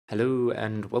Hello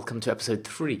and welcome to episode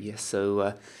 3. It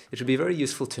would be very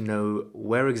useful to know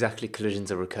where exactly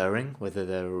collisions are occurring, whether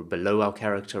they're below our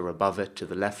character, above it, to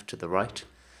the left, to the right.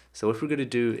 So what we're going to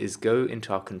do is go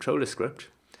into our controller script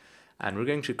and we're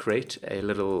going to create a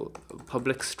little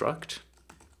public struct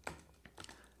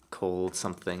called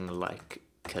something like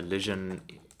collision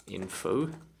info.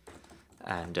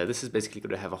 And this is basically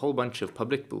going to have a whole bunch of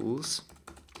public bools.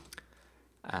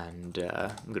 And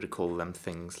I'm going to call them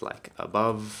things like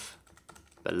above,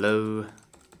 below,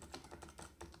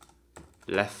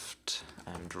 left,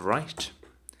 and right.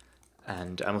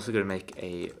 And I'm also going to make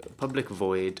a public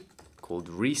void called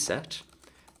reset,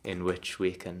 in which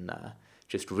we can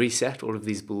just reset all of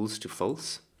these bools to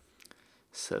false.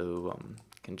 So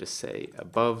I can just say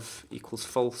above equals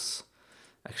false.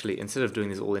 Actually, instead of doing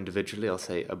these all individually, I'll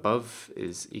say above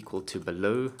is equal to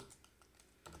below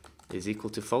is equal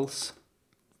to false.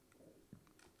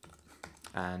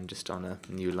 And just on a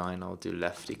new line, I'll do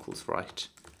left equals right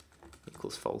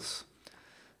equals false.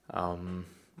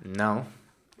 Now,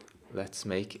 let's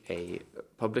make a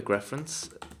public reference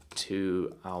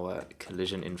to our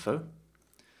collision info.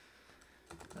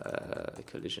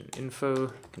 Collision info,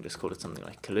 you can just call it something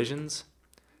like collisions.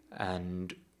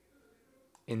 And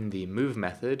in the move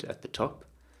method at the top,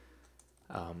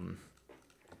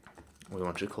 we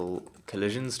want to call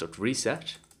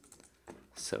collisions.reset.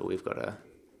 So we've got a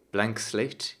blank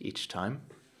slate each time,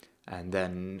 and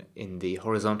then in the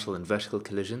horizontal and vertical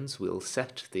collisions we'll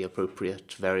set the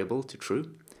appropriate variable to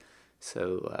true.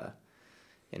 So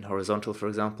in horizontal, for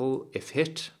example, if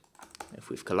hit, if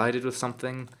we've collided with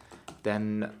something,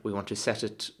 then we want to set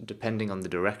it depending on the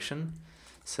direction.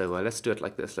 So let's do it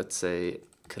like this. Let's say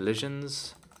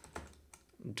collisions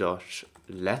dot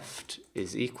left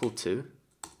is equal to,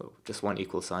 well, just one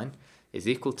equal sign, is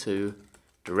equal to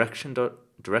direction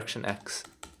x.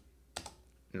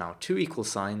 Now two equal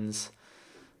signs,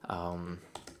 -1.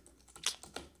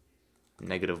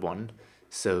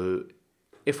 So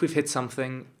if we've hit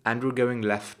something and we're going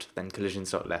left, then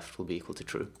collisions.left will be equal to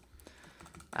true.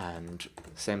 And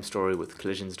same story with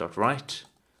collisions.right,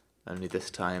 only this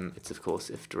time it's of course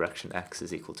if direction x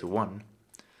is equal to 1.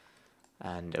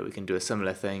 And we can do a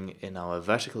similar thing in our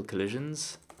vertical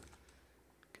collisions.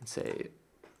 We can say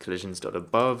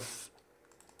collisions.above.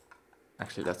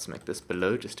 Actually, let's make this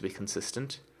below just to be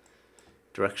consistent.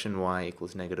 Direction y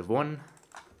equals -1,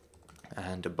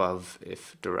 and above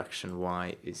if direction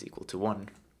y is equal to 1.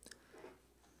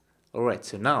 Alright,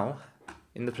 so now,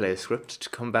 in the player script, to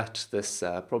combat this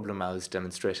problem I was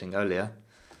demonstrating earlier,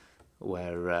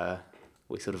 where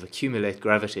we sort of accumulate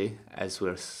gravity as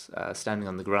we're standing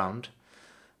on the ground,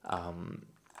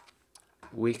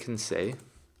 we can say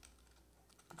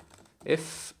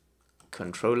if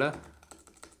controller,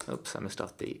 oops, I missed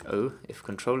out the O. If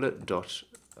controller dot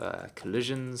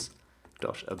collisions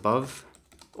dot above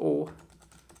or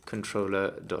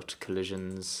controller dot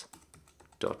collisions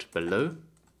dot below,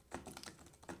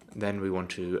 then we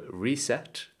want to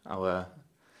reset our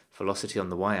velocity on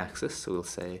the y-axis. So we'll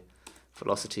say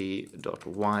velocity dot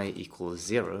y equals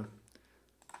 0.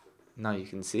 Now you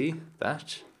can see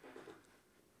that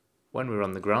when we're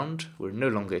on the ground, we're no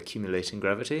longer accumulating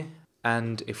gravity.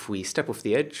 And if we step off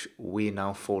the edge, we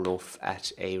now fall off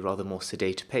at a rather more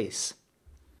sedate pace.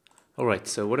 Alright,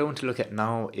 so what I want to look at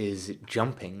now is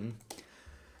jumping.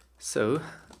 So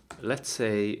let's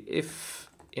say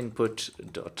if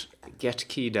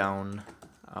input.getKeyDown,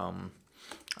 I'm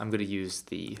going to use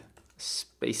the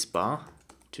spacebar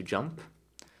to jump.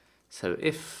 So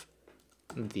if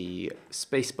the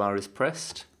spacebar is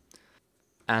pressed,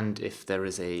 and if there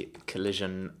is a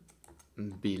collision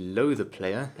below the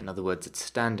player, in other words it's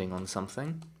standing on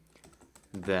something,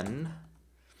 then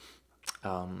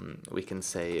we can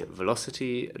say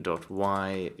velocity dot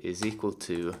y is equal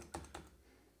to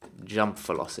jump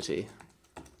velocity,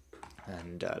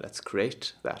 and let's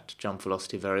create that jump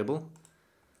velocity variable.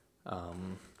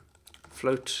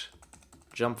 Float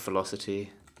jump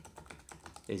velocity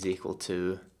is equal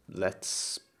to,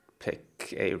 let's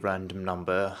pick a random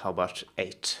number, how about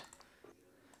 8.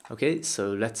 Okay,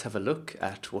 so let's have a look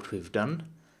at what we've done.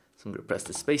 So I'm going to press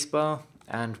the spacebar,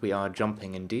 and we are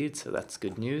jumping indeed, so that's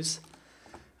good news.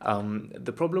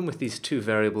 The problem with these two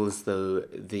variables, though,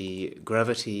 the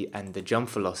gravity and the jump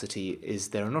velocity, is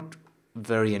they're not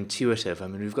very intuitive. I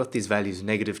mean, we've got these values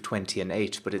 -20 and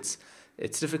 8, but it's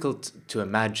difficult to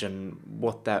imagine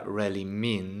what that really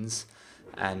means.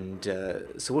 And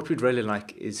so what we'd really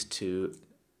like is to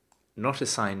not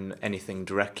assign anything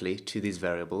directly to these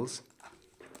variables,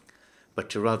 but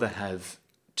to rather have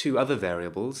two other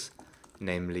variables,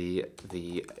 namely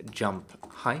the jump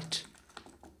height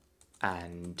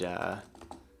and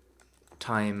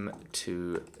time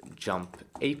to jump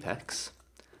apex,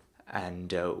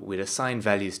 and we'd assign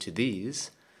values to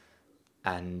these,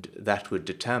 and that would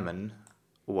determine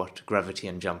what gravity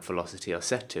and jump velocity are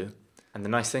set to. And the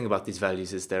nice thing about these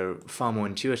values is they're far more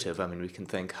intuitive. I mean, we can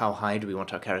think, how high do we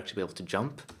want our character to be able to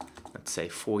jump? Let's say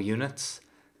 4 units.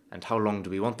 And how long do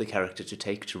we want the character to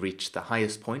take to reach the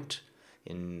highest point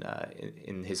in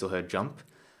his or her jump?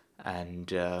 And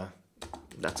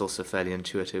that's also fairly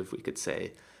intuitive. We could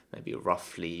say maybe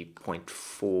roughly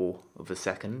 0.4 of a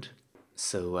second.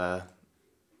 So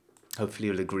hopefully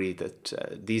you'll agree that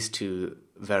these two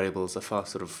variables are far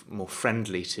sort of more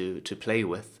friendly to play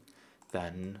with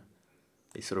than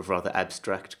the sort of rather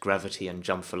abstract gravity and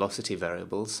jump velocity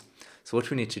variables. So what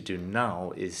we need to do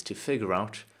now is to figure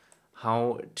out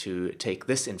how to take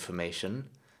this information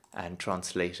and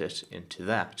translate it into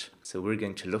that. So we're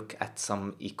going to look at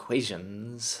some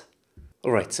equations.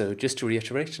 Alright, so just to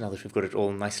reiterate, now that we've got it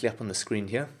all nicely up on the screen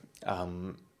here,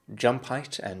 jump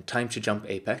height and time to jump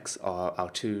apex are our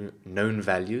two known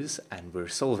values, and we're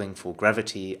solving for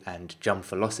gravity and jump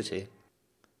velocity.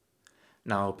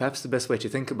 Now, perhaps the best way to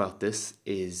think about this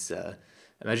is,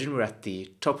 imagine we're at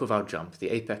the top of our jump,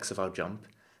 the apex of our jump,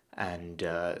 and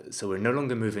so we're no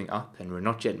longer moving up and we're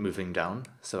not yet moving down,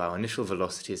 so our initial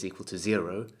velocity is equal to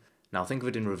 0. Now think of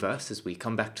it in reverse. As we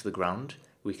come back to the ground,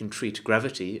 we can treat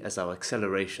gravity as our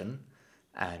acceleration,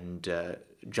 and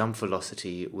jump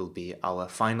velocity will be our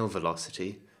final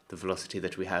velocity, the velocity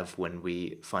that we have when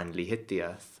we finally hit the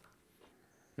Earth.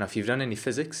 Now, if you've done any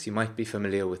physics, you might be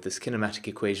familiar with this kinematic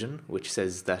equation, which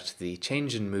says that the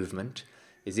change in movement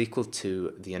is equal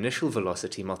to the initial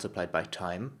velocity multiplied by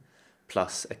time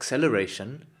plus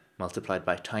acceleration multiplied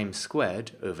by time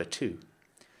squared over 2.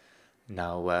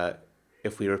 Now,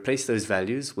 if we replace those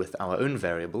values with our own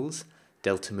variables,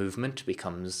 delta movement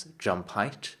becomes jump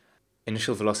height.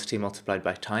 Initial velocity multiplied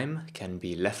by time can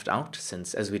be left out,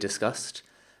 since, as we discussed,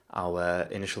 our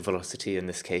initial velocity in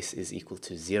this case is equal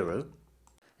to 0.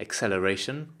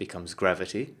 Acceleration becomes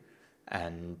gravity,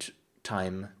 and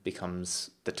time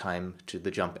becomes the time to the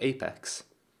jump apex.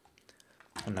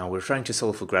 And now we're trying to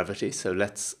solve for gravity, so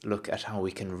let's look at how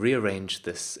we can rearrange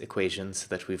this equation so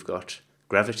that we've got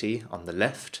gravity on the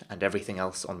left and everything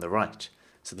else on the right.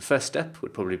 So the first step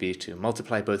would probably be to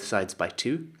multiply both sides by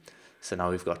 2. So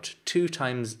now we've got 2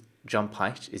 times jump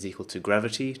height is equal to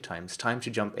gravity times time to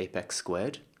jump apex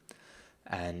squared.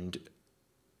 And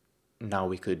now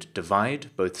we could divide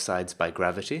both sides by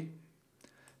gravity,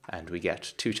 and we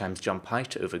get 2 times jump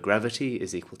height over gravity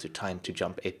is equal to time to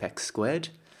jump apex squared.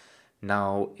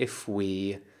 Now, if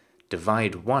we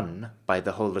divide 1 by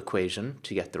the whole equation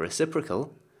to get the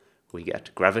reciprocal, we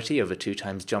get gravity over 2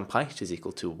 times jump height is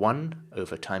equal to 1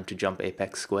 over time to jump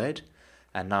apex squared.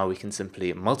 And now we can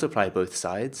simply multiply both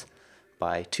sides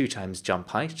by 2 times jump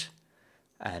height,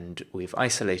 and we've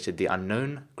isolated the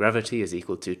unknown. Gravity is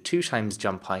equal to 2 times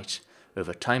jump height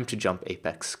over time to jump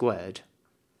apex squared.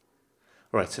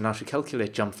 Alright, so now to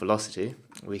calculate jump velocity,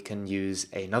 we can use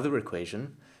another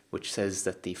equation which says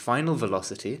that the final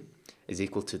velocity is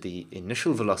equal to the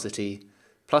initial velocity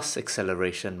plus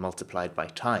acceleration multiplied by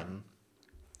time.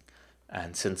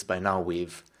 And since by now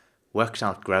we've worked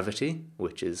out gravity,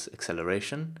 which is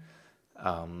acceleration,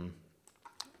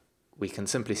 we can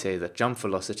simply say that jump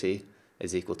velocity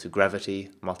is equal to gravity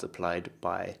multiplied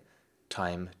by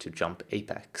time to jump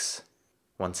apex.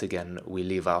 Once again, we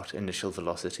leave out initial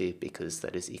velocity because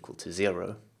that is equal to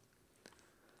 0.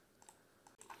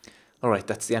 Alright,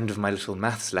 that's the end of my little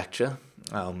maths lecture.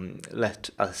 Let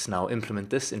us now implement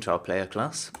this into our player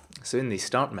class. So in the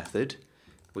start method,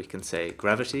 we can say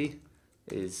gravity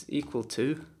is equal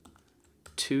to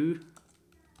 2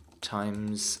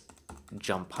 times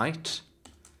jump height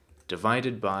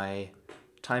divided by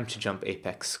time to jump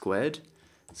apex squared.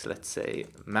 So let's say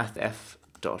mathf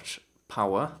dot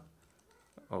power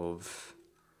of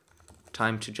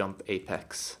time to jump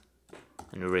apex,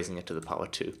 and we're raising it to the power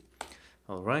 2.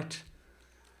 Alright,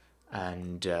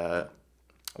 and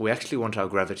we actually want our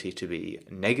gravity to be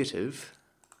negative,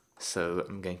 so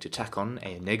I'm going to tack on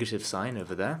a negative sign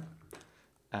over there.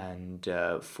 And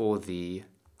for the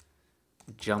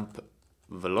jump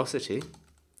velocity,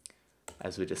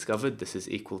 as we discovered, this is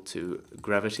equal to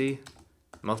gravity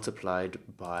multiplied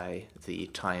by the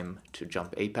time to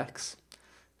jump apex.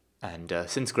 And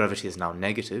since gravity is now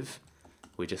negative,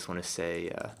 we just want to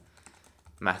say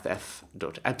mathf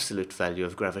dot absolute value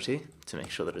of gravity to make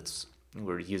sure that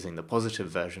we're using the positive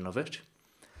version of it.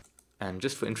 And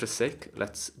just for interest's sake,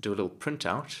 let's do a little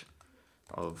printout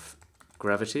of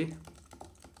gravity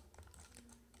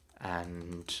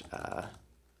and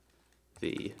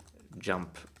the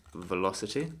jump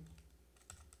velocity.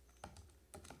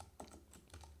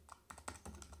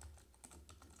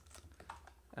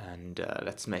 And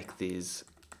let's make these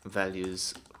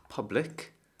values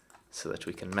public so that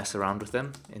we can mess around with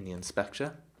them in the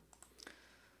inspector.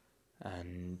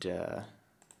 And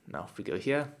now if we go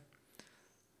here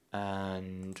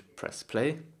and press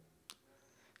play, you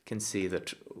can see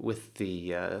that with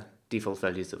the default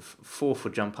values of 4 for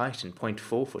jump height and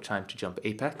 0.4 for time to jump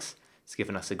apex, it's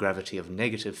given us a gravity of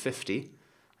 -50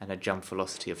 and a jump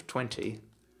velocity of 20.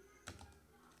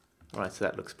 Right, so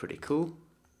that looks pretty cool.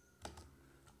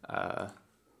 I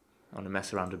want to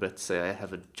mess around a bit, say I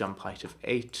have a jump height of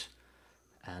 8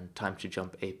 and time to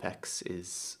jump apex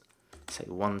is, say,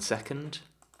 1 second.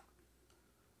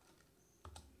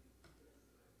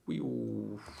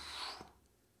 Whee-oo.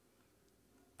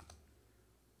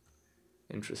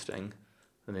 Interesting.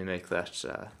 Let me make that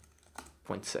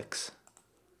 0.6.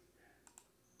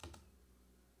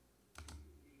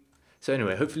 So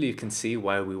anyway, hopefully you can see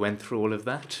why we went through all of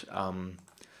that.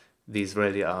 These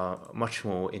really are much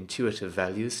more intuitive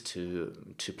values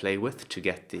to play with, to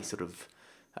get the sort of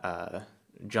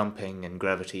jumping and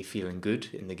gravity feeling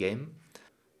good in the game.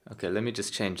 Okay, let me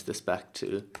just change this back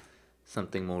to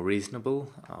something more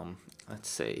reasonable. Let's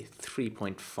say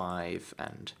 3.5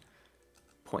 and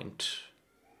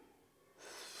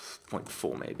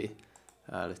 0.4 maybe.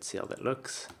 Let's see how that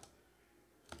looks.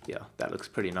 Yeah, that looks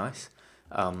pretty nice.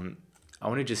 I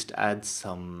want to just add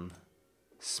some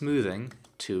smoothing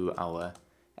to our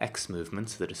X movement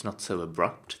so that it's not so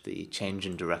abrupt, the change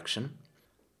in direction.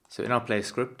 So in our play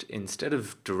script, instead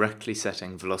of directly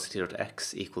setting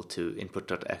velocity.x equal to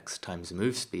input.x times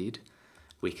move speed,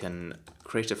 we can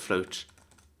create a float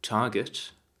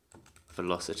target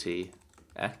velocity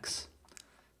x,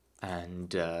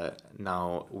 and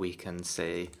now we can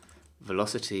say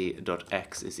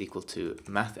velocity.x is equal to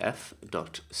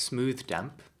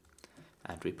mathf.smoothDamp,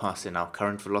 and we pass in our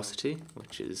current velocity,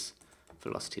 which is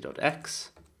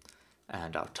velocity.x,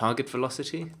 and our target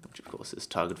velocity, which of course is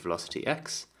target velocity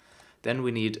x. Then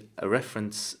we need a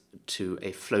reference to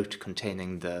a float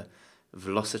containing the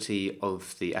velocity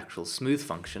of the actual smooth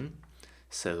function.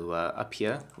 So up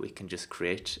here we can just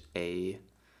create a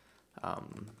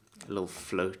little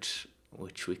float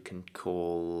which we can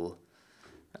call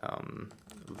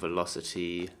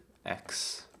velocity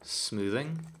x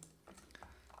smoothing,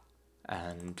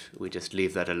 and we just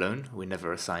leave that alone. We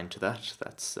never assign to that.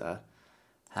 That's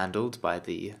handled by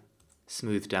the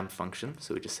smoothDamp function.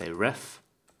 So we just say ref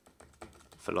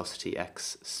velocity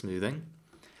x smoothing,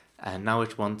 and now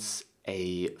it wants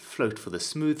a float for the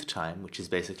smooth time, which is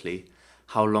basically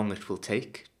how long it will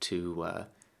take to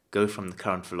go from the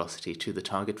current velocity to the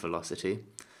target velocity.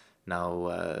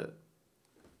 Now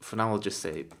for now I'll just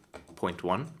say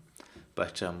 0.1,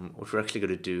 but what we're actually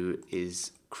going to do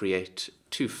is create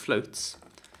two floats.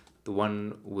 The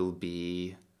one will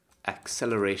be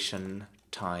acceleration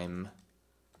time,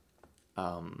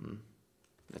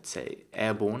 let's say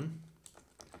airborne,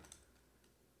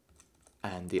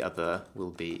 and the other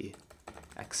will be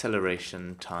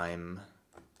acceleration time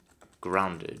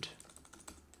grounded.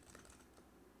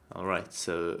 Alright,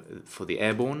 so for the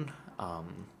airborne,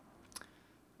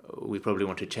 we probably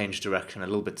want to change direction a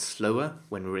little bit slower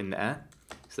when we're in the air,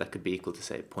 so that could be equal to,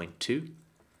 say, 0.2,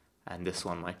 and this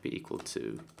one might be equal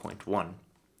to 0.1.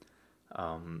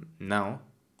 Now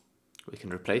we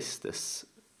can replace this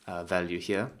value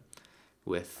here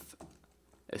with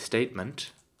a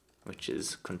statement which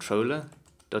is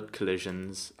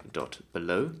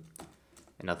controller.collisions.below.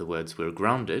 In other words, we're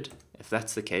grounded. If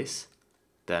that's the case,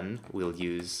 then we'll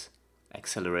use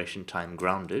acceleration time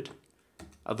grounded.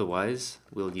 Otherwise,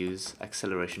 we'll use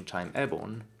acceleration time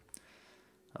airborne.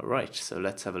 Alright, so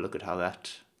let's have a look at how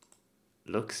that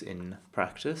looks in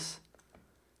practice.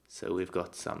 So we've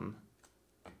got some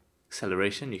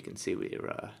acceleration. You can see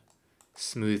we're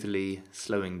smoothly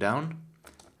slowing down,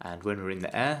 and when we're in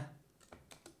the air,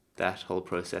 that whole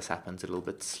process happens a little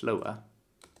bit slower.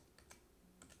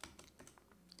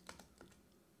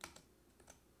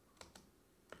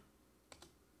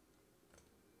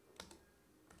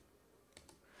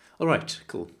 Alright,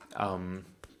 cool. I'm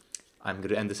going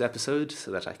to end this episode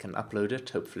so that I can upload it,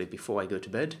 hopefully before I go to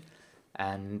bed,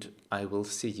 and I will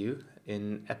see you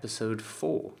in episode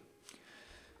 4.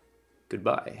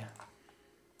 Goodbye.